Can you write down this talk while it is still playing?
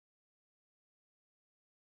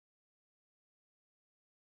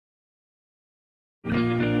I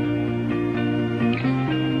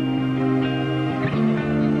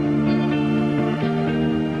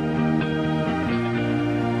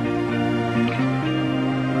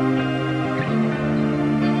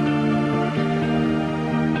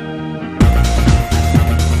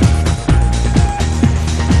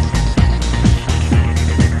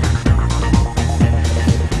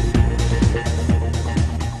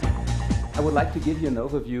would like to give you an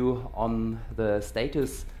overview on the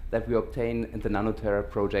status that we obtain in the Nano-Tera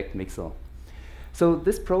project MIXSEL. So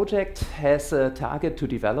this project has a target to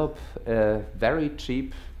develop a very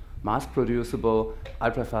cheap, mass-producible,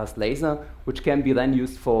 ultrafast laser, which can be then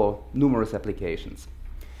used for numerous applications.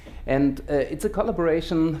 And it's a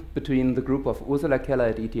collaboration between the group of Ursula Keller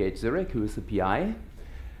at ETH Zurich, who is the PI,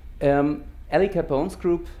 Ellie Capone's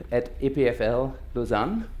group at EPFL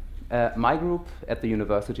Lausanne, my group at the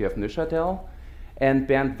University of Neuchâtel, and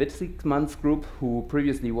Bernd Witzigmann's group, who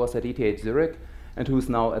previously was at ETH Zurich and who's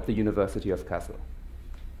now at the University of Kassel.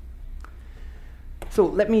 So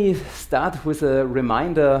let me start with a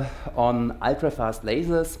reminder on ultrafast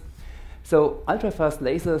lasers. So ultrafast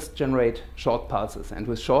lasers generate short pulses, and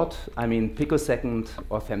with short, I mean picosecond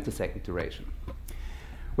or femtosecond duration.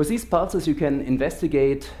 With these pulses, you can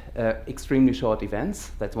investigate extremely short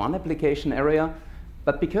events. That's one application area.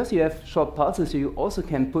 But because you have short pulses, you also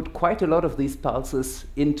can put quite a lot of these pulses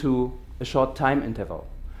into a short time interval.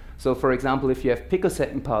 So for example, if you have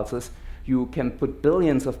picosecond pulses, you can put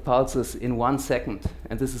billions of pulses in 1 second.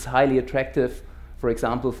 And this is highly attractive, for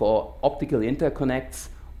example, for optical interconnects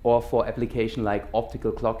or for application like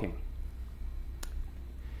optical clocking.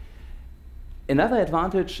 Another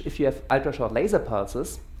advantage if you have ultrashort laser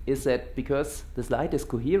pulses is that because this light is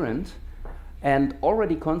coherent, and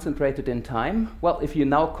already concentrated in time, well, if you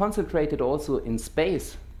now concentrate it also in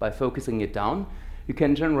space by focusing it down, you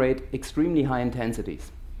can generate extremely high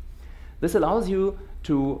intensities. This allows you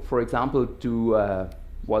to, for example, to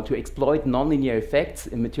exploit nonlinear effects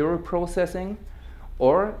in material processing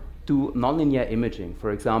or do nonlinear imaging,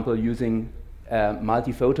 for example, using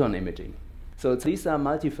multi-photon imaging. So these are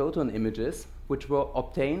multi-photon images which were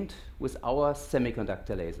obtained with our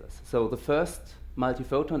semiconductor lasers. So the first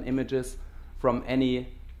multi-photon images from any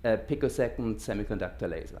picosecond semiconductor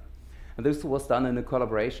laser. And this was done in a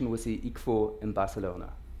collaboration with the ICFO in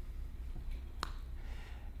Barcelona.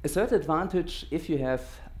 A third advantage if you have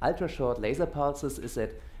ultrashort laser pulses is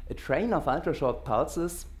that a train of ultrashort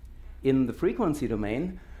pulses in the frequency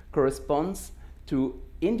domain corresponds to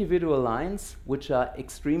individual lines which are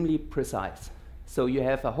extremely precise. So you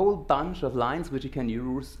have a whole bunch of lines which you can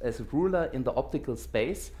use as a ruler in the optical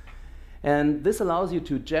space. And this allows you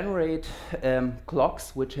to generate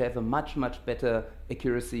clocks which have a much, much better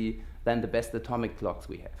accuracy than the best atomic clocks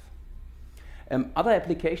we have. Other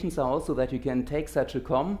applications are also that you can take such a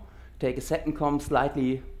COM, take a second COM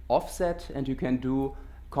slightly offset, and you can do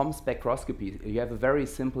COM spectroscopy. You have a very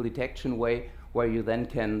simple detection way where you then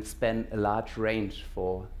can span a large range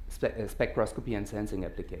for spectroscopy and sensing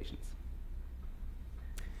applications.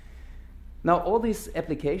 Now, all these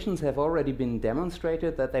applications have already been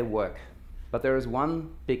demonstrated that they work. But there is one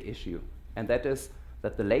big issue, and that is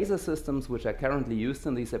that the laser systems which are currently used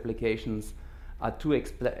in these applications are too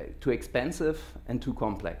expensive and too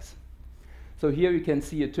complex. So here you can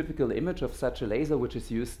see a typical image of such a laser which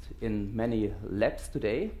is used in many labs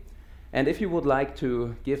today. And if you would like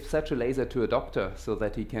to give such a laser to a doctor so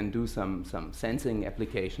that he can do some sensing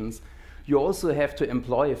applications, you also have to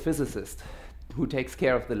employ a physicist who takes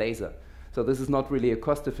care of the laser. So this is not really a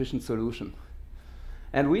cost-efficient solution.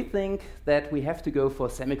 And we think that we have to go for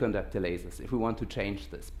semiconductor lasers if we want to change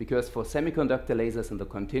this, because for semiconductor lasers in the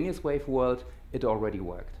continuous wave world, it already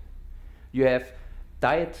worked. You have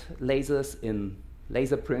diode lasers in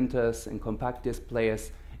laser printers, in compact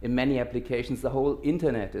displays, in many applications. The whole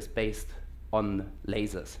internet is based on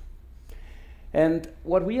lasers. And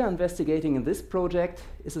what we are investigating in this project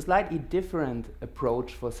is a slightly different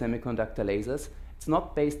approach for semiconductor lasers. It's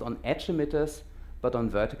not based on edge emitters, but on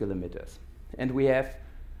vertical emitters. And we have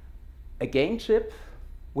a gain chip,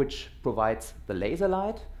 which provides the laser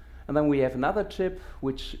light. And then we have another chip,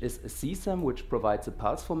 which is a CSEM, which provides a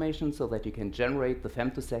pulse formation so that you can generate the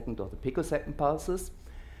femtosecond or the picosecond pulses.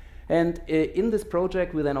 And in this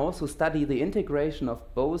project, we then also study the integration of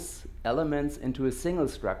both elements into a single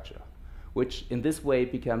structure, which in this way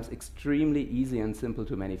becomes extremely easy and simple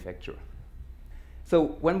to manufacture.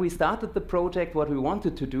 So when we started the project, what we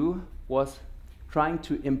wanted to do was trying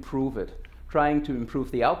to improve it, trying to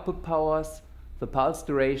improve the output powers, the pulse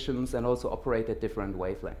durations, and also operate at different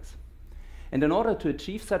wavelengths. And in order to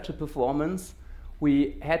achieve such a performance,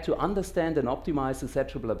 we had to understand and optimize the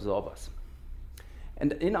saturable absorbers.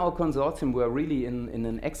 And in our consortium, we're really in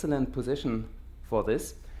an excellent position for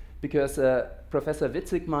this, because Professor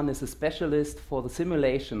Witzigmann is a specialist for the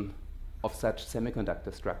simulation of such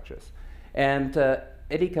semiconductor structures. And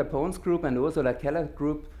Eddie Capone's group and Ursula Keller's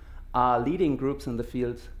group are leading groups in the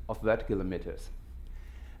field of vertical emitters.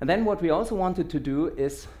 And then what we also wanted to do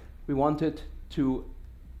is we wanted to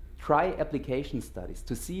try application studies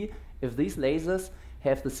to see if these lasers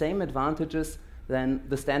have the same advantages than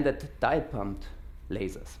the standard dye-pumped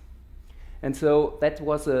lasers. And so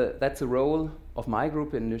that's a role of my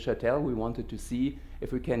group in Neuchâtel. We wanted to see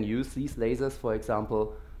if we can use these lasers, for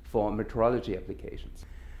example, for metrology applications.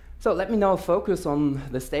 So let me now focus on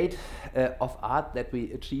the state of art that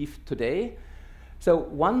we achieved today. So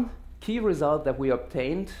one key result that we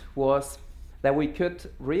obtained was that we could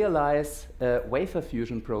realize a wafer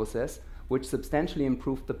fusion process which substantially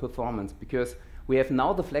improved the performance, because we have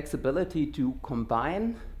now the flexibility to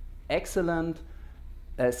combine excellent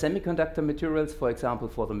semiconductor materials, for example,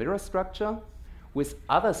 for the mirror structure, with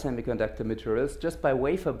other semiconductor materials just by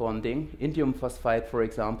wafer bonding, indium phosphide, for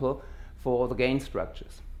example, for the gain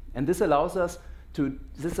structures. And this allowed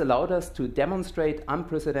us to demonstrate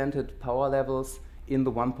unprecedented power levels in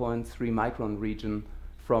the 1.3 micron region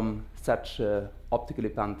from such optically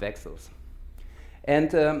pumped VCSELs.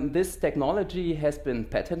 And this technology has been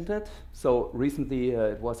patented. So recently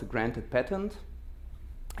it was a granted patent.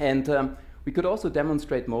 And we could also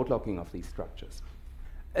demonstrate mode locking of these structures.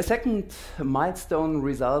 A second milestone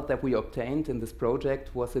result that we obtained in this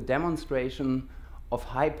project was a demonstration of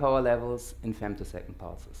high power levels in femtosecond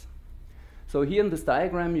pulses. So here in this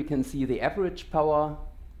diagram you can see the average power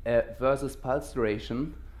versus pulse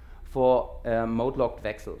duration for mode-locked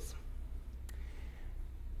VCSELs.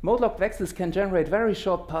 Mode-locked VCSELs can generate very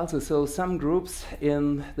short pulses, so some groups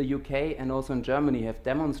in the UK and also in Germany have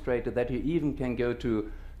demonstrated that you even can go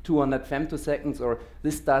to 200 femtoseconds, or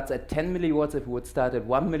this starts at 10 milliwatts. If it would start at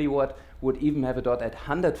 1 milliwatt, would even have a dot at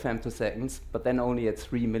 100 femtoseconds, but then only at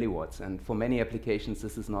 3 milliwatts. And for many applications,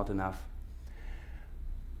 this is not enough.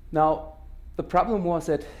 Now, the problem was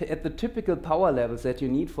that at the typical power levels that you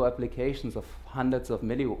need for applications of hundreds of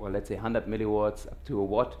milliwatts, or let's say 100 milliwatts up to a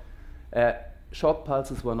watt, short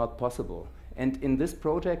pulses were not possible. And in this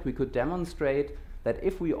project, we could demonstrate that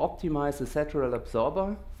if we optimize the lateral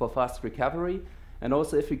absorber for fast recovery, and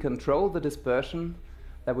also if we control the dispersion,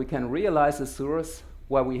 that we can realize a source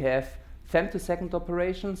where we have femtosecond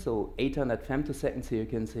operation, so 800 femtoseconds, here you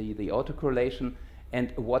can see the autocorrelation,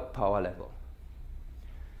 and a watt power level.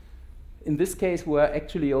 In this case, we're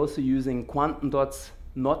actually also using quantum dots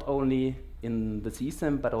not only in the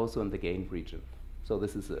CSEM, but also in the gain region. So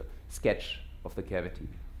this is a sketch of the cavity.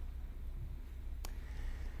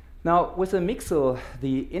 Now, with a MIXSEL,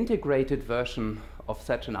 the integrated version of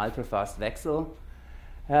such an ultrafast VCSEL,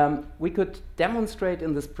 we could demonstrate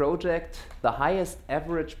in this project the highest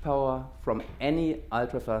average power from any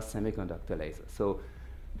ultrafast semiconductor laser. So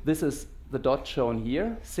this is the dot shown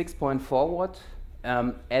here, 6.4 watt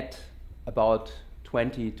at about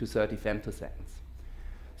 20 to 30 femtoseconds.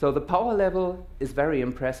 So the power level is very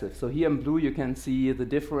impressive. So here in blue you can see the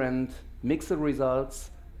different MIXSEL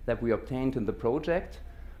results that we obtained in the project.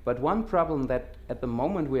 But one problem that at the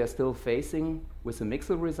moment we are still facing with the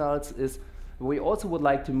MIXSEL results is we also would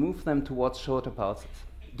like to move them towards shorter pulses.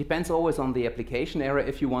 It depends always on the application area.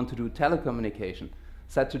 If you want to do telecommunication,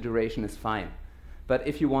 such a duration is fine. But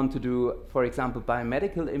if you want to do, for example,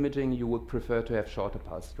 biomedical imaging, you would prefer to have shorter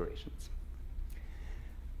pulse durations.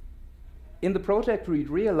 In the project, we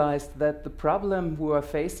realized that the problem we were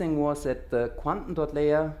facing was that the quantum dot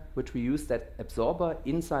layer, which we used that absorber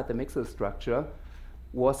inside the MIXSEL structure,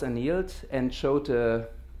 was annealed and showed a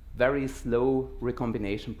very slow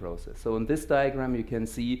recombination process. So in this diagram, you can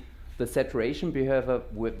see the saturation behavior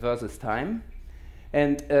versus time.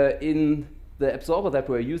 And in the absorber that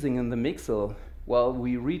we're using in the MIXSEL, well,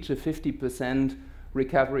 we reach a 50%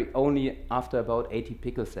 recovery only after about 80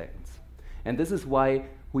 picoseconds. And this is why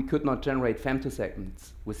we could not generate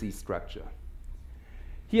femtoseconds with this structure.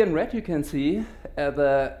 Here in red, you can see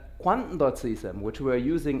the quantum dot CSEM, which we're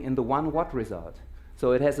using in the 1 watt result.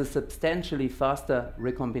 So it has a substantially faster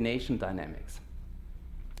recombination dynamics.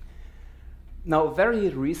 Now, very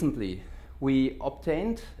recently, we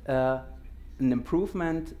obtained an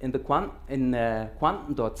improvement in the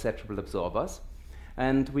quantum dot saturable absorbers,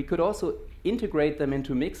 and we could also integrate them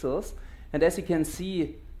into MIXSELs. And as you can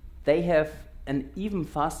see, they have an even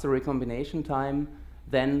faster recombination time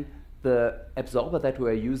than the absorber that we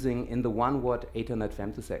are using in the 1 watt 800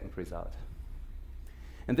 femtosecond result.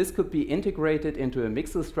 And this could be integrated into a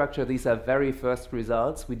MIXSEL structure. These are very first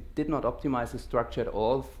results. We did not optimize the structure at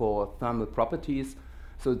all for thermal properties.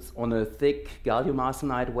 So it's on a thick gallium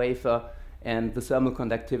arsenide wafer, and the thermal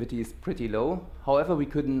conductivity is pretty low. However, we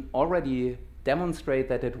could already demonstrate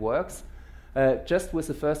that it works. Just with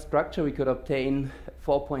the first structure, we could obtain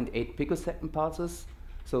 4.8 picosecond pulses,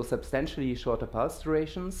 so substantially shorter pulse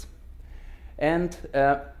durations. And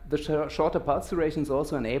the shorter pulse durations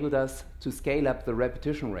also enabled us to scale up the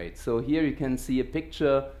repetition rate. So here you can see a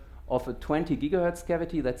picture of a 20 gigahertz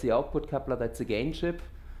cavity. That's the output coupler, that's the gain chip,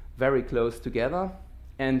 very close together.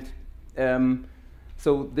 And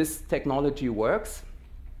so this technology works.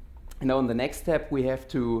 Now in the next step, we have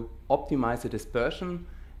to optimize the dispersion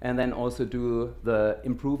and then also do the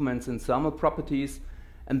improvements in thermal properties.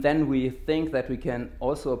 And then we think that we can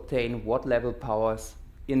also obtain watt-level powers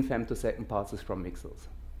in femtosecond pulses from MIXSELs.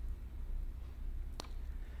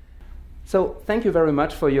 So thank you very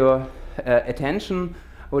much for your attention.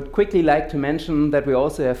 I would quickly like to mention that we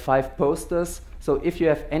also have 5 posters. So if you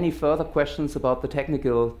have any further questions about the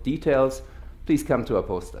technical details, please come to our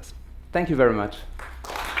posters. Thank you very much.